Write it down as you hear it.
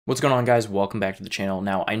What's going on, guys? Welcome back to the channel.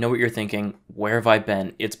 Now, I know what you're thinking. Where have I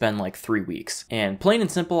been? It's been like 3 weeks. And plain and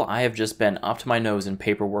simple, I have just been up to my nose in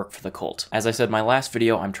paperwork for the cult. As I said in my last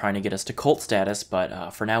video, I'm trying to get us to cult status,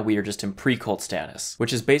 but for now we are just in pre-cult status,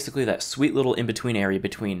 which is basically that sweet little in-between area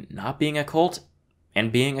between not being a cult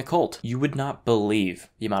and being a cult. You would not believe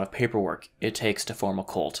the amount of paperwork it takes to form a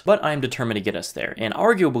cult, but I'm determined to get us there. And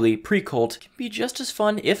arguably, pre-cult can be just as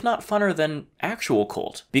fun, if not funner, than actual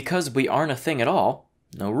cult. Because we aren't a thing at all,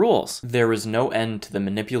 no rules. There is no end to the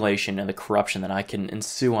manipulation and the corruption that I can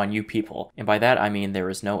ensue on you people. And by that I mean there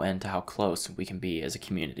is no end to how close we can be as a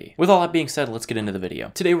community. With all that being said, let's get into the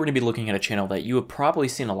video. Today we're going to be looking at a channel that you have probably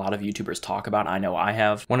seen a lot of YouTubers talk about. I know I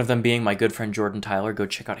have. One of them being my good friend Jordan Tyler. Go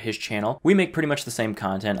check out his channel. We make pretty much the same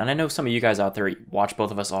content, and I know some of you guys out there watch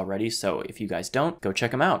both of us already, so if you guys don't, go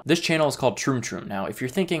check them out. This channel is called Troom Troom. Now, if you're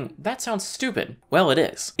thinking, that sounds stupid, well, it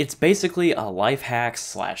is. It's basically a life hacks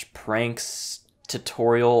slash pranks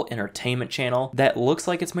tutorial entertainment channel that looks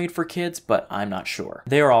like it's made for kids, but I'm not sure.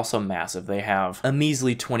 They are also massive. They have a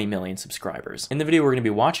measly 20 million subscribers. And the video we're going to be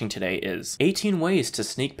watching today is 18 ways to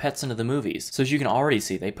sneak pets into the movies. So as you can already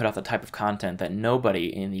see, they put out the type of content that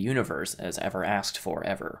nobody in the universe has ever asked for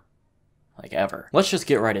ever. Like ever. Let's just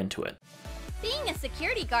get right into it. Being a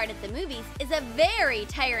security guard at the movies is a very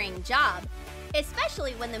tiring job,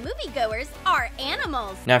 especially when the moviegoers are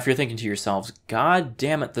animals. Now if you're thinking to yourselves, God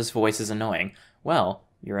damn it, this voice is annoying, well,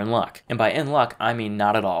 you're in luck. And by in luck, I mean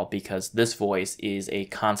not at all, because this voice is a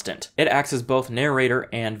constant. It acts as both narrator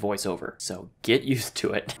and voiceover, so get used to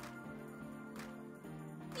it.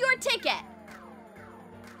 Your ticket.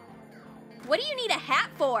 What do you need a hat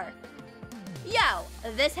for? Yo,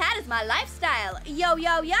 this hat is my lifestyle. Yo,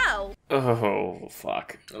 yo, yo. Oh,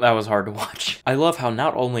 fuck. That was hard to watch. I love how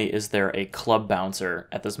not only is there a club bouncer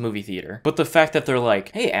at this movie theater, but the fact that they're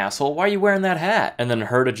like, hey asshole, why are you wearing that hat? And then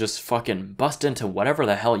her to just fucking bust into whatever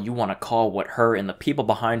the hell you want to call what her and the people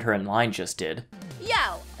behind her in line just did.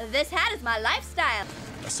 Yo, this hat is my lifestyle.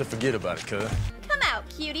 I said forget about it, cuz. Come out,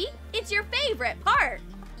 cutie. It's your favorite part.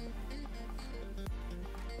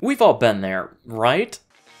 We've all been there, right?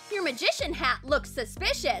 Your magician hat looks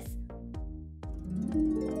suspicious.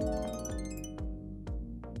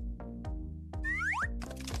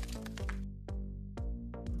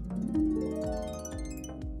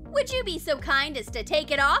 Would you be so kind as to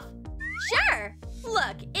take it off? Sure.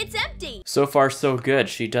 Look, it's empty. So far so good.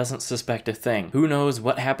 She doesn't suspect a thing. Who knows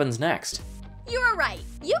what happens next? You were right.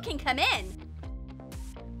 You can come in.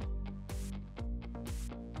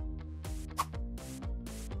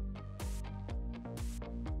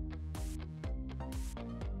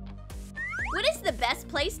 What is the best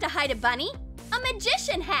place to hide a bunny? A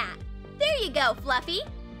magician hat. There you go, Fluffy.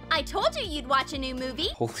 I told you you'd watch a new movie.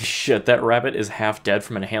 Holy shit, that rabbit is half dead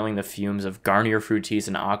from inhaling the fumes of Garnier Fructis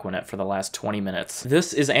and Aquanet for the last 20 minutes.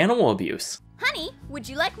 This is animal abuse. Honey, would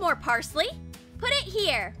you like more parsley? Put it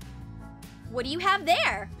here. What do you have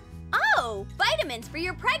there? Oh, vitamins for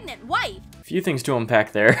your pregnant wife. Few things to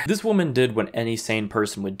unpack there. This woman did what any sane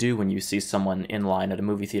person would do when you see someone in line at a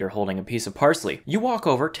movie theater holding a piece of parsley. You walk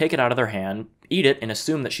over, take it out of their hand, eat it, and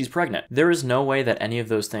assume that she's pregnant. There is no way that any of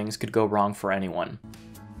those things could go wrong for anyone.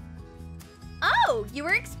 Oh, you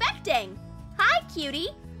were expecting. Hi, cutie.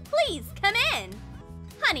 Please, come in.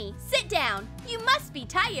 Honey, sit down. You must be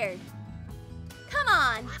tired. Come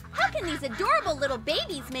on, how can these adorable little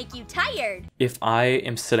babies make you tired? If I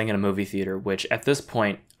am sitting in a movie theater, which at this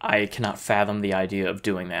point, I cannot fathom the idea of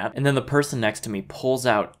doing that, and then the person next to me pulls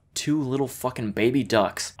out 2 little fucking baby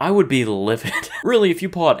ducks, I would be livid. Really, if you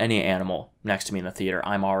pull out any animal next to me in the theater,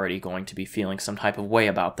 I'm already going to be feeling some type of way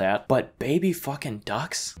about that. But baby fucking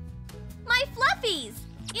ducks? My fluffies!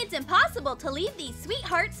 It's impossible to leave these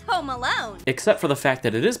sweethearts home alone. Except for the fact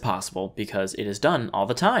that it is possible, because it is done all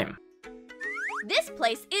the time. This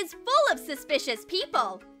place is full of suspicious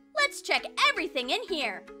people. Let's check everything in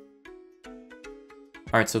here.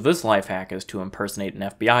 Alright, so this life hack is to impersonate an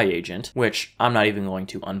FBI agent, which I'm not even going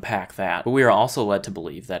to unpack that, but we are also led to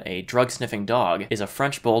believe that a drug-sniffing dog is a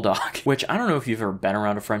French bulldog, which I don't know if you've ever been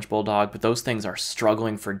around a French bulldog, but those things are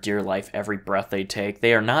struggling for dear life every breath they take.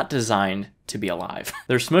 They are not designed to be alive.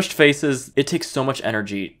 Their smushed faces, it takes so much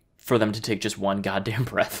energy for them to take just one goddamn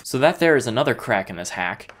breath. So that there is another crack in this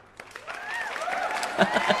hack.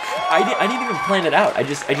 I didn't even plan it out, I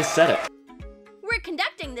just said it. We're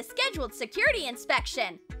conducting the scheduled security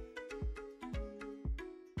inspection.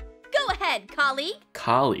 Go ahead, colleague.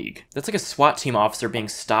 Colleague? That's like a SWAT team officer being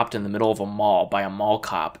stopped in the middle of a mall by a mall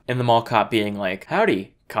cop, and the mall cop being like,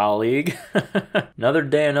 howdy, colleague. Another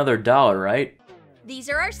day, another dollar, right? These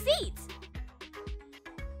are our seats.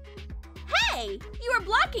 Hey, you are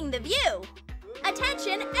blocking the view.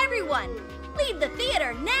 Attention, everyone. Leave the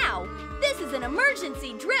theater now! This is an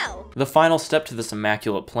emergency drill! The final step to this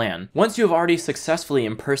immaculate plan. Once you have already successfully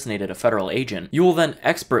impersonated a federal agent, you will then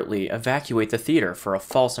expertly evacuate the theater for a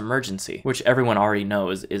false emergency, which everyone already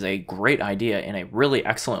knows is a great idea and a really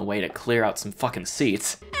excellent way to clear out some fucking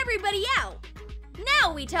seats. Everybody out!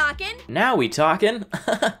 Now we talkin'! Now we talkin'?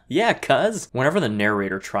 Yeah, cuz. Whenever the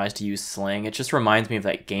narrator tries to use slang, it just reminds me of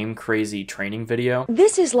that Game Crazy training video.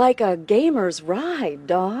 This is like a gamer's ride,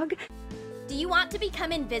 dog. Do you want to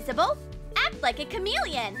become invisible? Act like a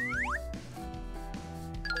chameleon!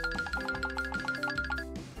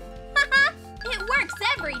 Haha! It works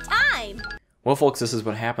every time! Well folks, this is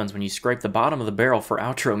what happens when you scrape the bottom of the barrel for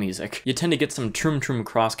outro music. You tend to get some Troom Troom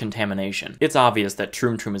cross-contamination. It's obvious that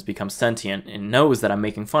Troom Troom has become sentient and knows that I'm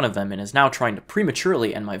making fun of them and is now trying to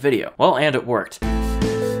prematurely end my video. Well, and it worked.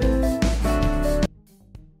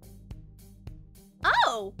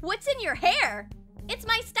 Oh, what's in your hair? It's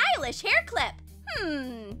my stylish hair clip.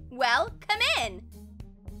 Well, come in.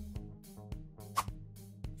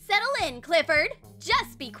 Settle in, Clifford.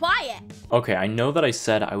 Just be quiet. Okay, I know that I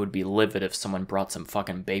said I would be livid if someone brought some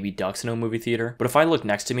fucking baby ducks into a movie theater, but if I look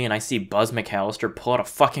next to me and I see Buzz McAllister pull out a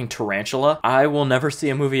fucking tarantula, I will never see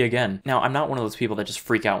a movie again. Now, I'm not one of those people that just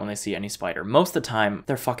freak out when they see any spider. Most of the time,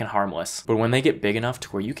 they're fucking harmless. But when they get big enough to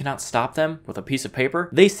where you cannot stop them with a piece of paper,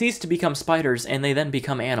 they cease to become spiders and they then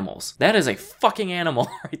become animals. That is a fucking animal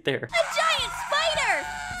right there. A giant spider!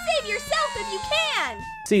 Save yourself if you can!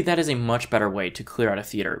 See, that is a much better way to clear out a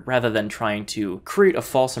theater, rather than trying to create a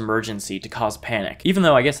false emergency to cause panic. Even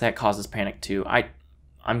though I guess that causes panic too,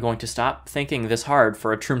 I'm going to stop thinking this hard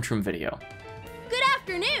for a Troom Troom video. Good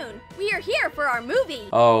afternoon! We are here for our movie!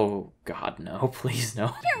 Oh, God, no, please no.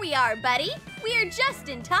 Here we are, buddy! We are just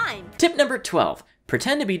in time! Tip number 12.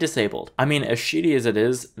 Pretend to be disabled. I mean, as shitty as it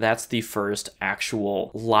is, that's the first actual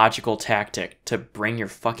logical tactic to bring your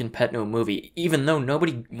fucking pet to a movie, even though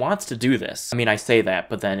nobody wants to do this. I mean, I say that,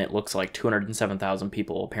 but then it looks like 207,000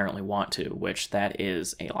 people apparently want to, which that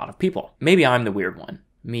is a lot of people. Maybe I'm the weird one.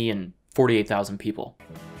 Me and 48,000 people.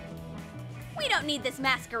 We don't need this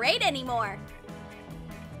masquerade anymore!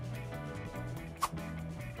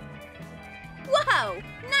 Whoa!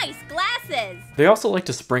 Nice glasses! They also like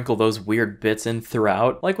to sprinkle those weird bits in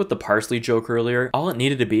throughout, like with the parsley joke earlier. All it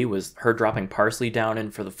needed to be was her dropping parsley down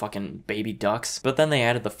in for the fucking baby ducks, but then they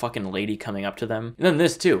added the fucking lady coming up to them. And then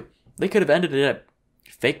this too. They could have ended it at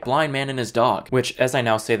fake blind man and his dog, which, as I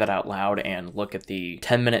now say that out loud and look at the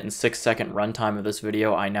 10-minute and 6-second runtime of this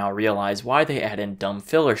video, I now realize why they add in dumb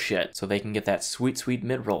filler shit, so they can get that sweet, sweet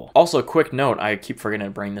mid-roll. Also, quick note, I keep forgetting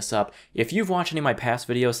to bring this up. If you've watched any of my past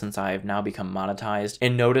videos since I've now become monetized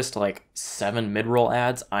and noticed like 7 mid-roll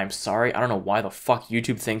ads, I'm sorry. I don't know why the fuck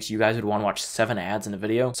YouTube thinks you guys would want to watch 7 ads in a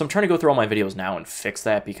video. So I'm trying to go through all my videos now and fix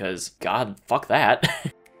that because, God, fuck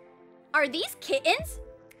that. Are these kittens?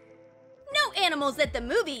 No animals at the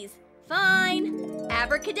movies. Fine.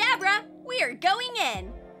 Abracadabra, we are going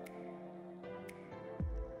in.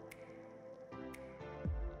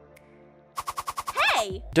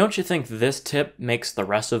 Hey! Don't you think this tip makes the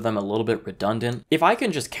rest of them a little bit redundant? If I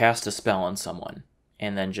can just cast a spell on someone,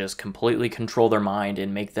 and then just completely control their mind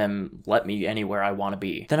and make them let me anywhere I want to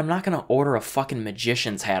be, then I'm not going to order a fucking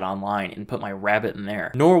magician's hat online and put my rabbit in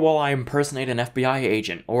there. Nor will I impersonate an FBI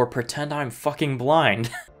agent, or pretend I'm fucking blind.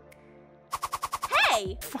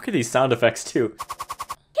 Hey! Fuck are these sound effects too?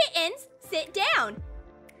 Kittens, sit down.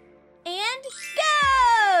 And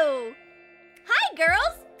go! Hi,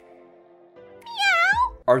 girls!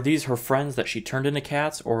 Meow! Are these her friends that she turned into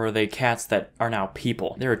cats, or are they cats that are now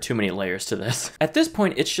people? There are too many layers to this. At this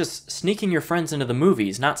point, it's just sneaking your friends into the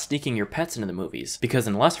movies, not sneaking your pets into the movies. Because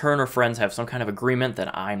unless her and her friends have some kind of agreement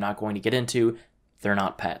that I'm not going to get into, they're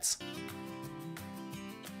not pets.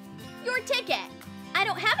 Your ticket. I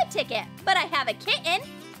don't have a ticket, but I have a kitten.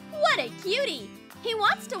 What a cutie! He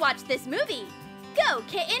wants to watch this movie. Go,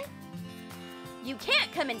 kitten! You can't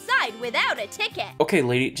come inside without a ticket. Okay,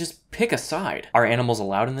 lady, just pick a side. Are animals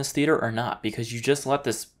allowed in this theater or not? Because you just let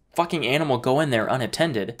this fucking animal go in there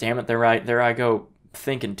unattended. Damn it, there I go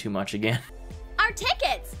thinking too much again. Our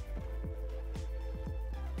tickets!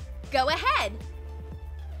 Go ahead.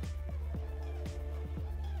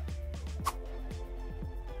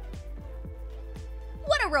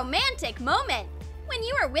 What a romantic moment! When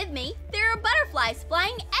you are with me, there are butterflies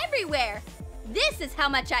flying everywhere. This is how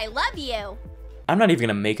much I love you. I'm not even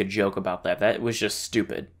gonna make a joke about that. That was just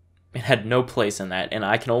stupid. It had no place in that, and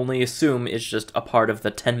I can only assume it's just a part of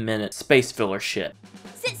the 10-minute space filler shit.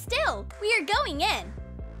 Sit still. We are going in.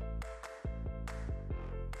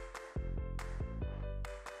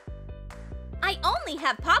 I only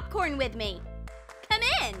have popcorn with me. come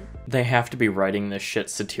in. They have to be writing this shit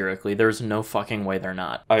satirically. There's no fucking way they're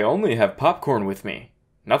not. I only have popcorn with me.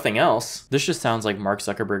 Nothing else. This just sounds like Mark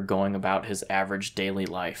Zuckerberg going about his average daily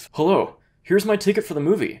life. Hello, here's my ticket for the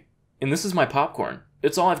movie. And this is my popcorn.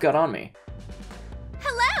 It's all I've got on me.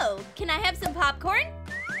 Hello, can I have some popcorn?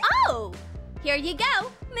 Oh, here you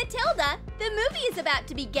go. Matilda, the movie is about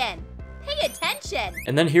to begin. Pay attention.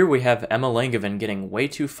 And then here we have Emma Langevin getting way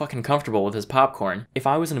too fucking comfortable with his popcorn. If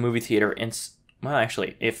I was in a movie theater and, well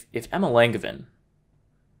actually, if Emma Langevin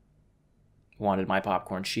wanted my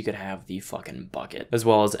popcorn, she could have the fucking bucket. As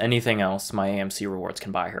well as anything else my AMC rewards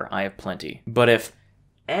can buy her. I have plenty. But if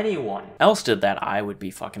anyone else did that, I would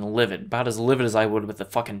be fucking livid. About as livid as I would with the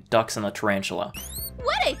fucking ducks and the tarantula.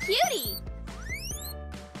 What a cutie.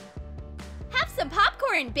 Have some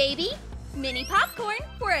popcorn, baby. Mini popcorn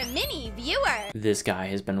for a mini viewer. This guy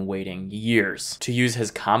has been waiting years to use his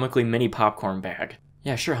comically mini popcorn bag.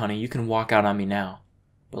 Yeah, sure, honey, you can walk out on me now.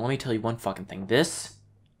 But let me tell you one fucking thing. This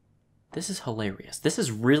is hilarious. This is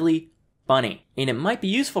really funny. And it might be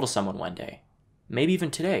useful to someone one day. Maybe even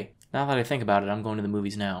today. Now that I think about it, I'm going to the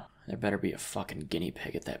movies now. There better be a fucking guinea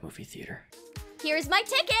pig at that movie theater. Here's my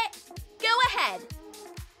ticket. Go ahead.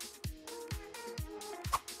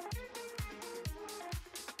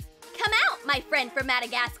 Come out, my friend from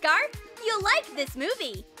Madagascar. You'll like this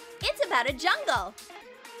movie. It's about a jungle.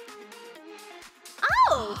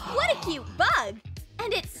 Oh, what a cute bug.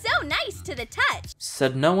 And it's so nice to the touch.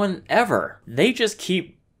 Said no one ever. They just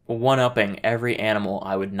keep one-upping every animal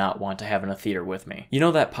I would not want to have in a theater with me. You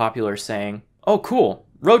know that popular saying, oh cool,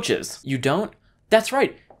 roaches. You don't? That's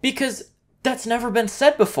right, because that's never been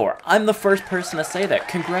said before. I'm the first person to say that.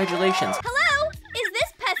 Congratulations. Hello? Is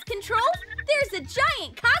this pest control? There's a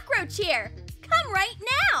giant cockroach here. Come right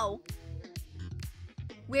now.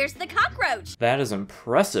 Where's the cockroach? That is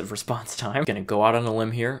impressive response time. I'm gonna go out on a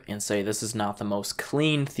limb here and say this is not the most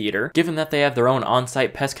clean theater, given that they have their own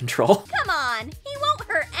on-site pest control. Come on, he won't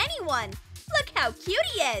hurt anyone. Look how cute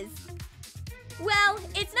he is. Well,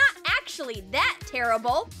 it's not actually that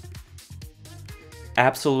terrible.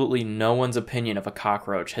 Absolutely no one's opinion of a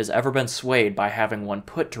cockroach has ever been swayed by having one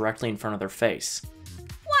put directly in front of their face.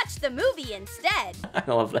 Watch the movie instead. I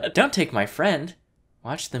love that. Don't take my friend.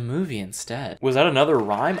 Watch the movie instead. Was that another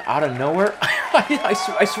rhyme out of nowhere?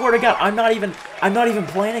 I swear to God, I'm not even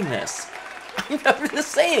planning this. I'm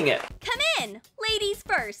just saying it. Come in, ladies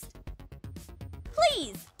first.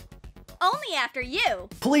 Please. Only after you.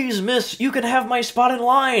 Please, miss, you can have my spot in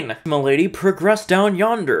line. M'lady, progress down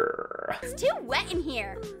yonder. It's too wet in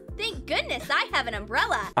here. Thank goodness I have an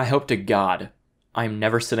umbrella. I hope to God I'm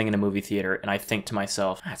never sitting in a movie theater and I think to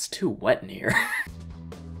myself, it's too wet in here.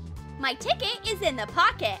 My ticket is in the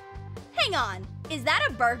pocket. Hang on, is that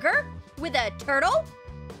a burger? With a turtle?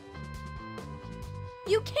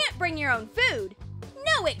 You can't bring your own food.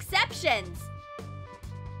 No exceptions.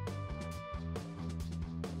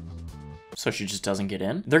 So she just doesn't get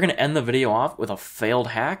in? They're gonna end the video off with a failed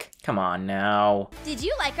hack? Come on now. Did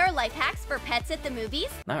you like our life hacks for pets at the movies?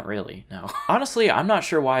 Not really, no. Honestly, I'm not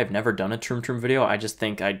sure why I've never done a Troom Troom video. I just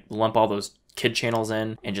think I'd lump all those kid channels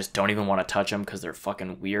in and just don't even want to touch them because they're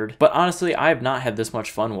fucking weird. But honestly, I have not had this much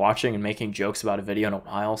fun watching and making jokes about a video in a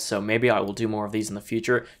while, so maybe I will do more of these in the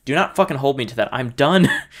future. Do not fucking hold me to that. I'm done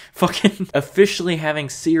fucking officially having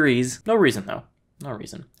series. No reason though. No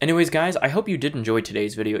reason. Anyways, guys, I hope you did enjoy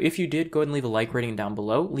today's video. If you did, go ahead and leave a like rating down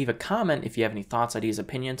below. Leave a comment if you have any thoughts, ideas,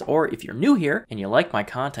 opinions, or if you're new here and you like my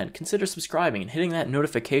content, consider subscribing and hitting that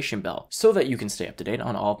notification bell so that you can stay up to date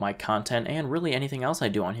on all of my content and really anything else I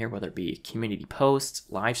do on here, whether it be community posts,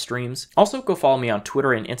 live streams. Also, go follow me on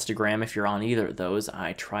Twitter and Instagram if you're on either of those.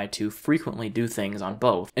 I try to frequently do things on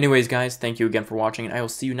both. Anyways, guys, thank you again for watching, and I will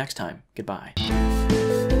see you next time. Goodbye.